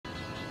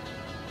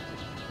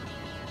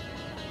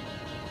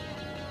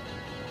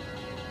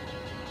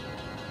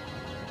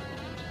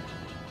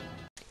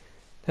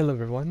Hello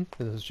everyone,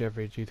 this is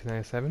Jeffrey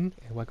GT7 and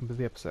welcome to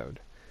the episode.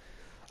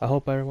 I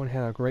hope everyone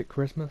had a great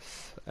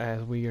Christmas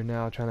as we are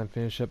now trying to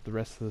finish up the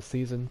rest of the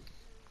season.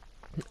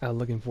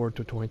 Looking forward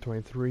to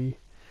 2023.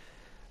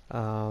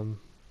 But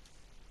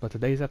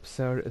today's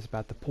episode is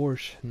about the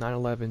Porsche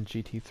 911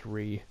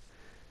 GT3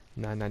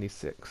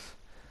 996.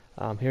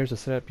 Here's the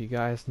setup you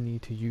guys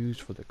need to use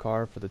for the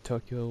car for the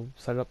Tokyo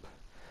setup.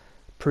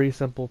 Pretty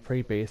simple,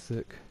 pretty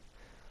basic.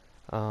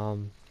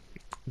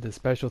 The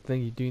special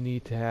thing you do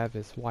need to have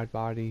is wide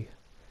body,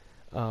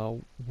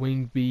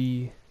 wing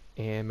B,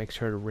 and make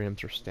sure the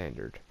rims are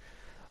standard.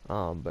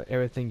 But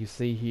everything you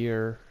see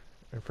here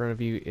in front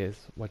of you is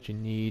what you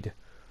need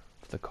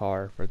for the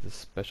car for this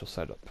special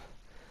setup.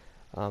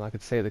 I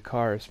could say the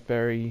car is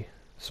very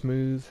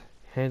smooth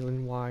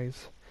handling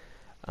wise.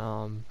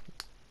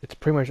 It's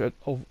pretty much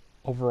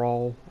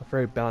overall a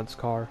very balanced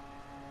car.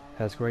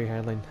 Has great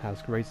handling,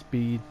 has great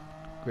speed,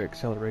 great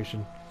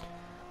acceleration.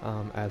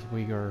 As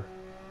we are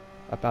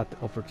about to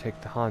overtake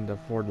the Honda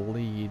for the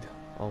lead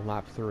on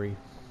lap 3.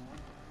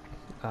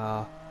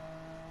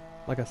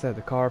 Like I said,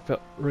 the car felt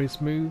really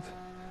smooth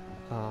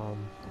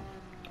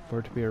for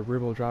it to be a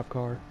rear-wheel drive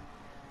car.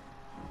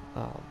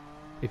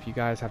 If you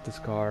guys have this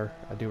car,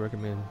 I do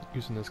recommend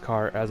using this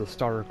car as a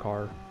starter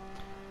car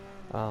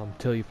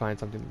till you find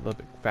something a little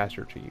bit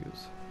faster to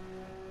use.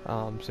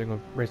 So you're going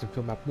to race and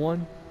field lap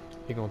 1,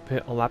 you're going to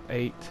pit on lap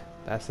 8,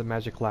 that's the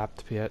magic lap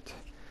to pit.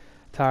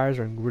 Tires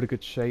are in really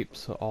good shape,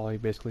 so all you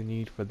basically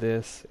need for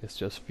this is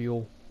just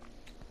fuel.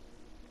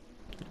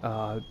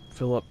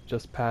 Fill up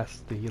just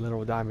past the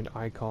little diamond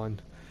icon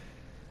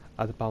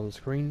at the bottom of the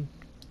screen,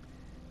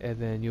 and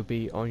then you'll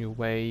be on your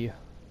way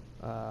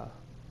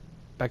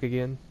back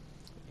again,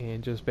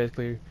 and just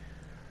basically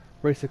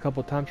race a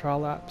couple time trial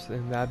laps,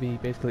 and that'll be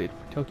basically it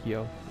for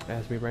Tokyo,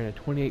 as we ran a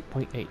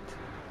 28.8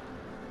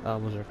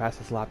 was our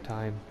fastest lap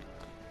time,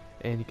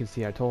 and you can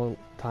see our total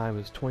time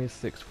is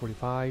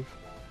 26:45.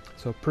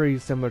 So pretty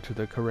similar to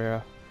the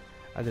Carrera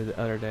I did the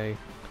other day,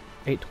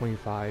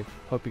 8:25.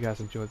 Hope you guys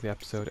enjoyed the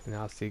episode, and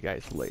I'll see you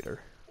guys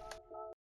later.